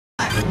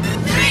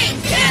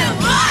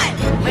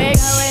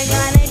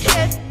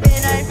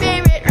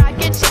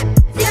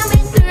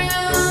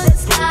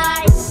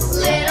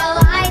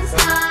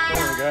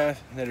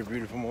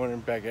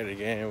back at it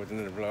again with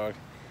another vlog.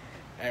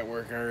 At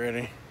work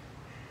already.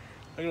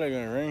 Look like it's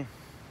gonna rain.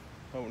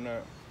 Hope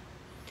not.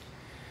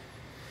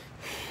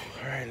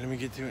 Alright, let me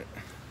get to it.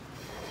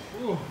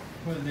 Ooh,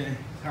 what a day.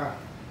 It's hot.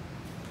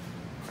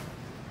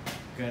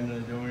 Got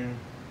another door in.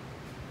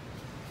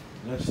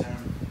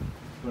 Lunchtime.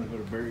 Gonna go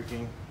to Burger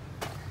King.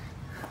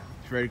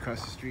 It's right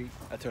across the street.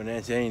 I told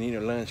Nancy I ain't eat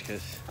no lunch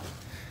because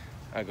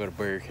I go to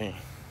Burger King.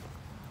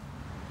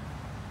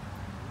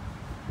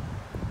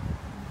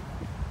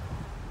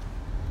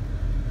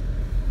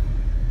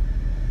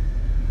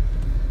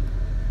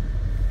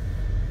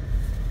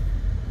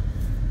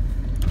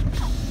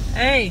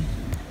 Hey,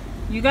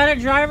 you got a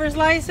driver's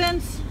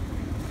license?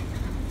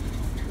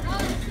 No,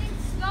 this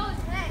thing's slow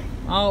as heck.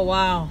 Oh,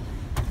 wow.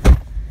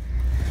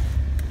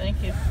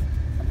 Thank you.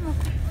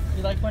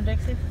 You like one,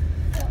 Dixie?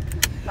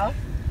 Huh?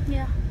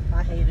 Yeah.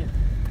 I hate it.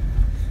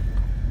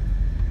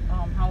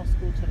 How was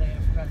school today?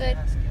 I forgot Good. to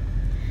ask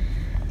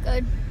you.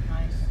 Good.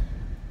 Nice.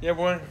 Yeah,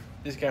 boy.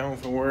 Just got home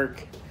from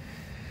work.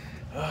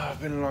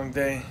 Been a long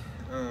day.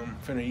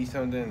 Finna eat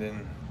something,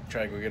 then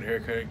try to go get a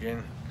haircut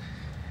again.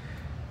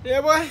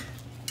 Yeah, boy.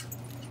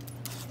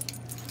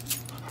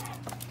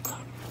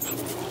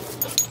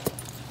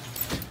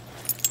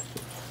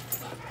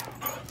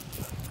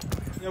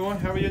 Yeah, boy.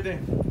 How was your day?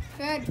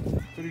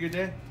 Good. Pretty good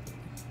day.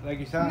 Like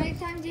you How said. many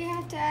times do you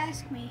have to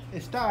ask me?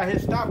 It stopped. I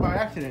hit stop by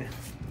accident.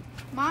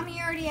 Mommy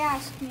already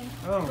asked me.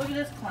 Oh. Look at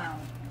this clown.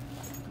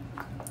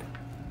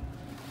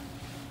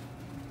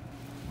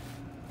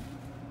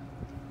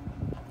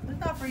 This is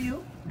not for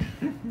you.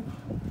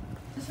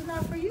 This is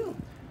not for you.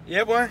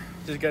 Yeah, boy.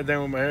 Just got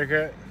done with my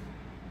haircut.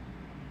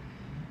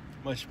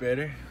 Much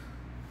better.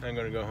 I'm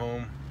gonna go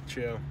home,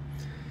 chill.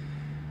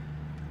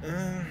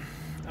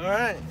 All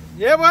right.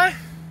 Yeah, boy.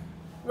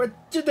 What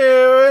you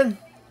doing?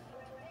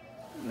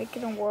 Make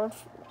it a word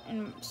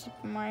in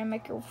Super Mario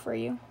Maker for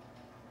you.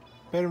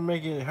 Better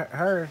make it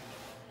hard.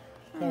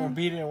 I'm gonna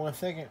beat it in 1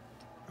 second.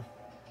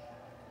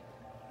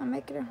 I'll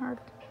make it hard.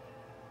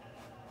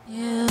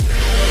 Yeah.